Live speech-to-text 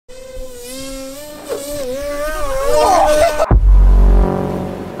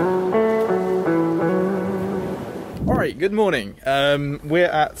good morning. We're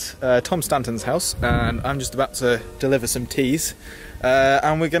at Tom Stanton's house and I'm just about to deliver some teas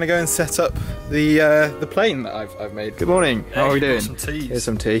and we're going to go and set up the plane that I've made. Good morning, how are we doing? Some teas. Here's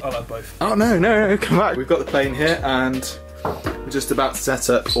some tea. I'll have both. Oh no, come back. We've got the plane here and we're just about to set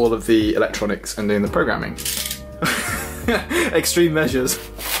up all of the electronics and doing the programming. Extreme measures.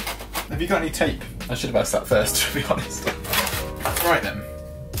 Have you got any tape? I should have asked that first, to be honest. Right then.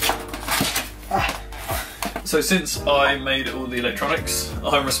 So since I made all the electronics,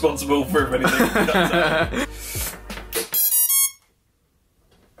 I'm responsible for everything that comes out.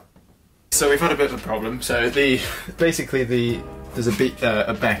 So we've had a bit of a problem. So there's a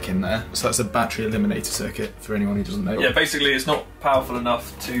BEC in there. So that's a battery eliminator circuit for anyone who doesn't know. Yeah, basically it's not powerful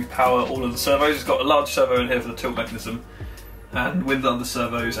enough to power all of the servos. It's got a large servo in here for the tilt mechanism, and with the other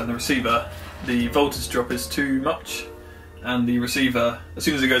servos and the receiver, the voltage drop is too much. And the receiver, as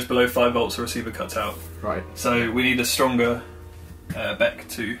soon as it goes below 5 volts, the receiver cuts out. Right. So we need a stronger BEC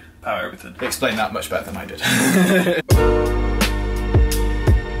to power everything. They explained that much better than I did.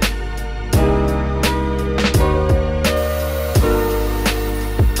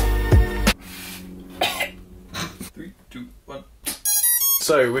 3, 2, 1.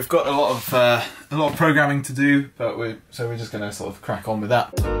 So we've got a lot of programming to do, but we're just going to sort of crack on with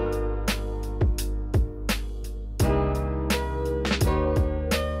that.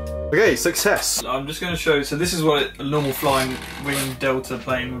 Okay, success. I'm just going to show, so this is what a normal flying wing delta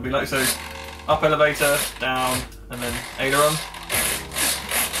plane would be like. So up elevator, down, and then aileron.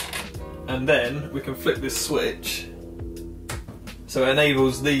 And then we can flip this switch so it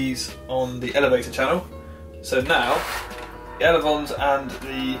enables these on the elevator channel. So now the ailerons and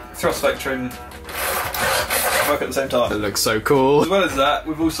the thrust vectoring work at the same time. It looks so cool. As well as that,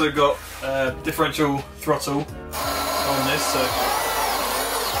 we've also got differential throttle on this. So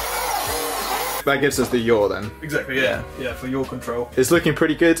that gives us the yaw then. exactly, yeah, for your control. It's looking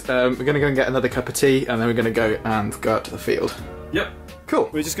pretty good. We're going to go and get another cup of tea and then we're going to go out to the field. Yep. Cool.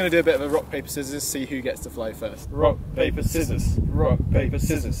 We're just going to do a bit of a rock, paper, scissors, see who gets to fly first. Rock, paper, scissors. Rock, paper,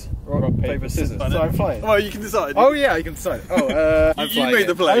 scissors. Rock, paper, scissors. So I'm flying. Oh, you can decide. Oh yeah, you can decide. Oh, I'm flying. You made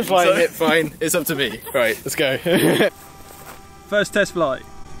the plane. I'm flying it, fine. It's up to me. Right, let's go. First test flight.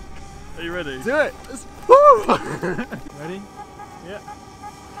 Are you ready? Do it. Woo! Ready? Yeah.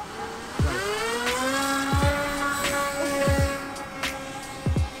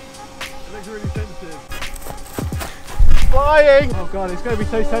 It looks really sensitive. Flying! Oh god, it's going to be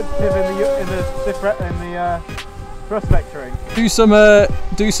so sensitive in the thrust vectoring.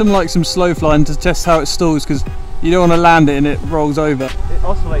 Do some slow flying to test how it stalls, because you don't want to land it and it rolls over. It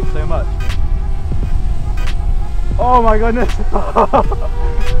oscillates so much. Oh my goodness!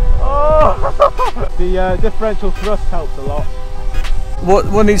 Oh. The differential thrust helps a lot.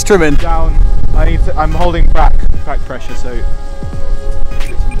 What needs trimming? Down. I'm holding back pressure, so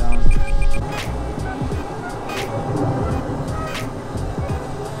get some down.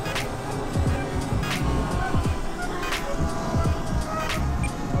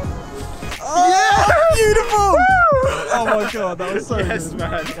 Beautiful! Oh my god, that was so yes, good.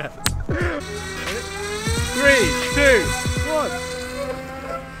 man. Yeah. 3, 2, 1.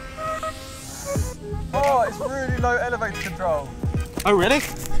 Oh, it's really low elevator control. Oh really?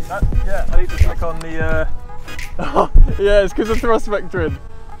 Yeah, I need to click on the... Yeah, it's because of thrust vectoring.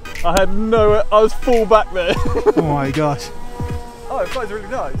 I was full back there. Oh my gosh. Oh, it flies really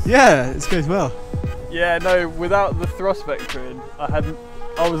nice. Yeah, it goes well. Yeah, no, without the thrust vectoring,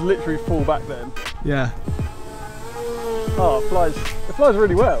 I was literally full back then. Yeah. Oh, it flies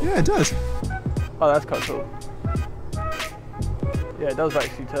really well. Yeah, it does. Oh, that's quite cool. Yeah, it does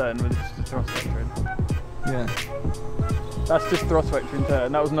actually turn with just the thrust vectoring. Yeah. That's just thrust vectoring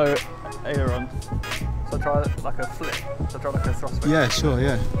turn. That was no aileron. So try like a flip. So try like a thrust vectoring. Yeah, sure,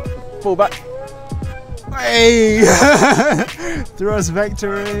 yeah. Full back. Hey! Thrust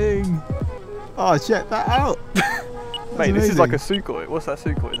vectoring! Oh, check that out! Mate, this is amazing. like a Sukhoi. What's that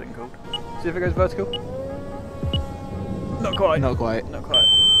Sukhoi thing called? See if it goes vertical. Not quite. Not quite. Not quite.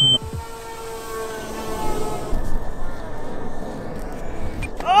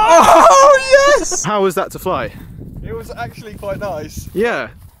 Oh yes! How was that to fly? It was actually quite nice. Yeah.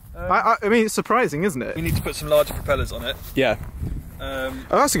 I mean, it's surprising, isn't it? We need to put some larger propellers on it. Yeah. Oh,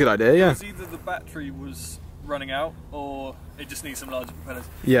 that's a good idea, yeah. Because either the battery was running out or it just needs some larger propellers.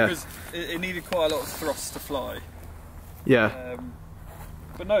 Yeah. Because it needed quite a lot of thrust to fly. Yeah.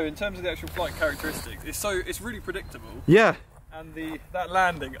 But no, in terms of the actual flight characteristics, it's really predictable. Yeah. And that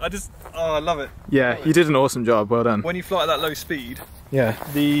landing, I love it. Yeah, you did an awesome job, well done. When you fly at that low speed, Yeah.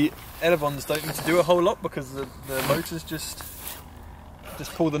 the ailerons don't need to do a whole lot because the motors just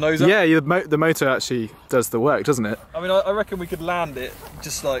just pull the nose up. Yeah, the motor actually does the work, doesn't it? I mean, I reckon we could land it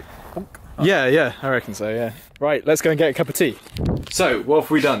just like... Yeah, I reckon so, yeah. Right, let's go and get a cup of tea. So, what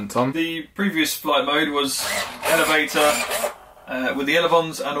have we done, Tom? The previous flight mode was elevator with the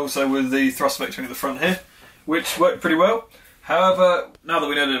elevons and also with the thrust vectoring at the front here, which worked pretty well. However, now that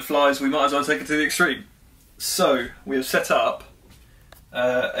we know that it flies, we might as well take it to the extreme. So, we have set up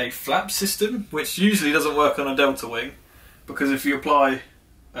a flap system, which usually doesn't work on a delta wing, because if you apply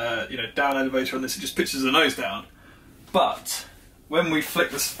down elevator on this, it just pitches the nose down. But when we flick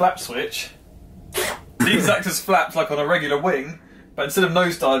this flap switch, these act as flaps like on a regular wing, but instead of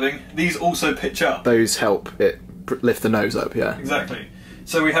nose diving, these also pitch up. Those help it lift the nose up, yeah. Exactly.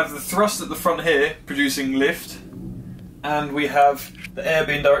 So we have the thrust at the front here producing lift, and we have the air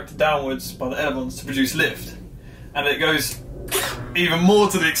being directed downwards by the elevons to produce lift. And it goes even more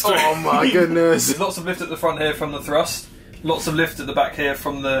to the extreme. Oh my goodness. There's lots of lift at the front here from the thrust, lots of lift at the back here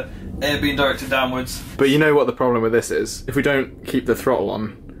from the air being directed downwards. But you know what the problem with this is? If we don't keep the throttle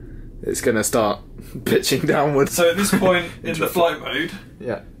on, it's going to start pitching downwards. So at this point in the flight mode,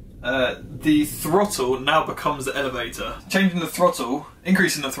 yeah, the throttle now becomes the elevator. Changing the throttle,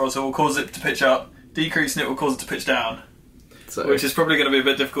 increasing the throttle will cause it to pitch up, decreasing it will cause it to pitch down. So, which is probably going to be a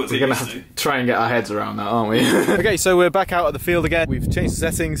bit difficult to get used to. We're going to have to try and get our heads around that, aren't we? Okay, so we're back out at the field again. We've changed the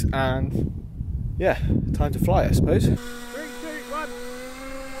settings and yeah, time to fly, I suppose. 3, 2, 1.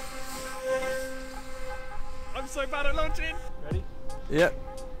 I'm so bad at launching. Ready? Yep.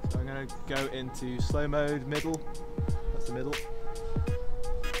 So I'm going to go into slow mode, middle. That's the middle.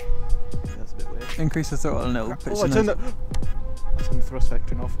 Yeah, that's a bit weird. Increase the throttle and it'll pitch I turned the thrust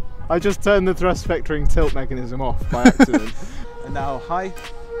vectoring off. I just turned the thrust vectoring tilt mechanism off by accident. And now high.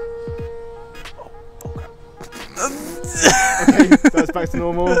 Okay, that's back to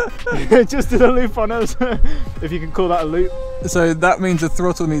normal. Just did a loop on us. If you can call that a loop. So that means the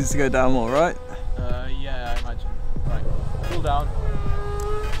throttle needs to go down more, right? Yeah, I imagine. Right, pull down.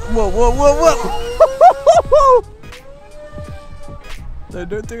 Whoa, whoa, whoa, whoa! Don't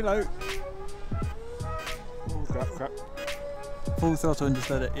do it too low. Oh, crap. Full throttle and just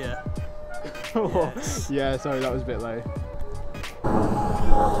let it, yeah. Yes. Yeah, sorry, that was a bit low.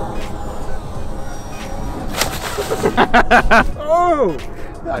 Oh!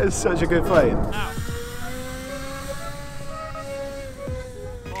 That is such a good plane. Ow.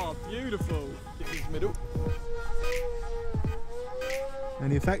 Oh, beautiful. This is middle.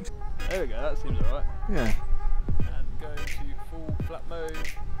 Any effect? There we go, that seems alright. Yeah. And go into full flat mode.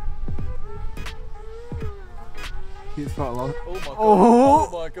 Keep the throttle on. Oh my god.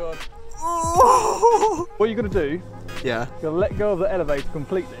 Oh, Oh my god. oh. What you're going to do, Yeah. you're going to let go of the elevator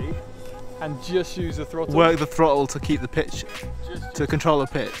completely and just use the throttle. Work the throttle to keep the pitch, Just to control the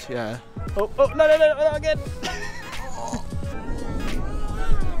pitch, yeah. Oh, no, again.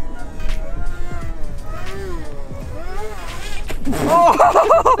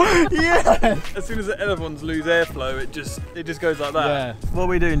 Oh, yeah! As soon as the elevons lose airflow, it just goes like that. Yeah. What are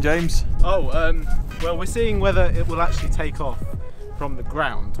we doing, James? Oh, well, we're seeing whether it will actually take off from the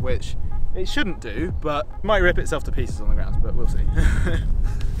ground, which it shouldn't do, but it might rip itself to pieces on the ground, but we'll see.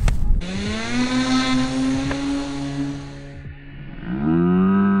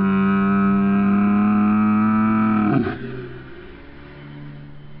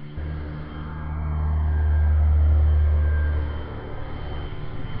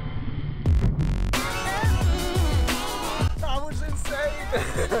 That was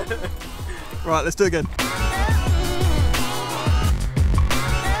insane! Right, let's do it again.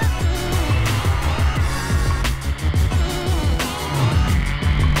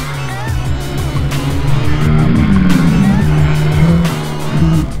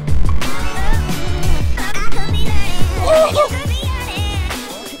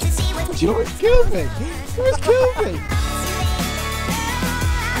 You know what killed me? It killed me!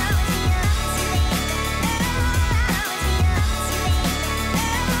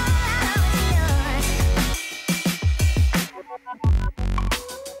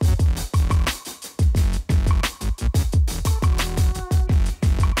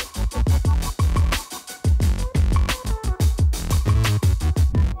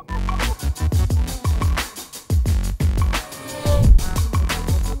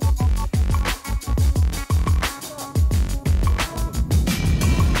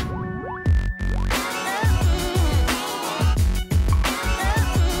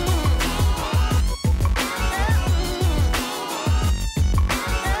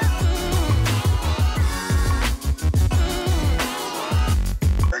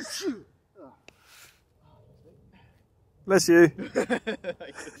 Bless you.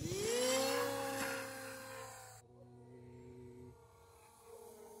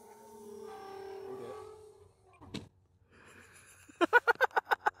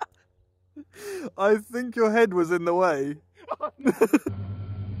 I think your head was in the way.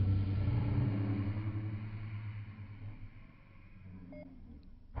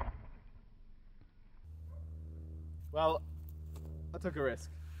 Well, I took a risk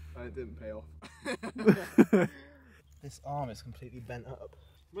and it didn't pay off. This arm is completely bent up.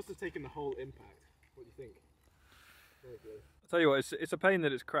 Must have taken the whole impact. What do you think? I'll tell you what, it's a pain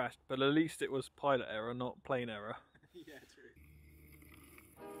that it's crashed, but at least it was pilot error, not plane error. Yeah, true.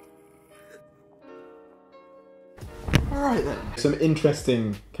 Alright then. Some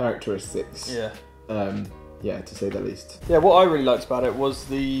interesting characteristics. Yeah. Yeah, to say the least. Yeah, what I really liked about it was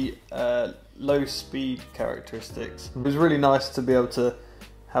the low speed characteristics. It was really nice to be able to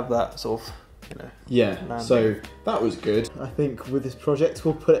have that sort of, you know. Yeah, landing. so that was good. I think with this project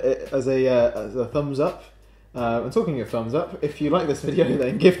we'll put it as a thumbs up. And talking of thumbs up, if you like this video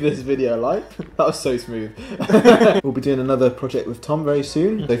then give this video a like. That was so smooth. We'll be doing another project with Tom very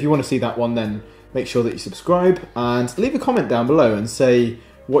soon. So if you want to see that one then make sure that you subscribe and leave a comment down below and say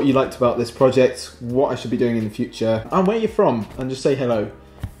what you liked about this project, what I should be doing in the future, and where you're from, and just say hello.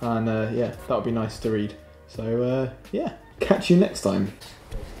 And yeah, that would be nice to read. So yeah, catch you next time.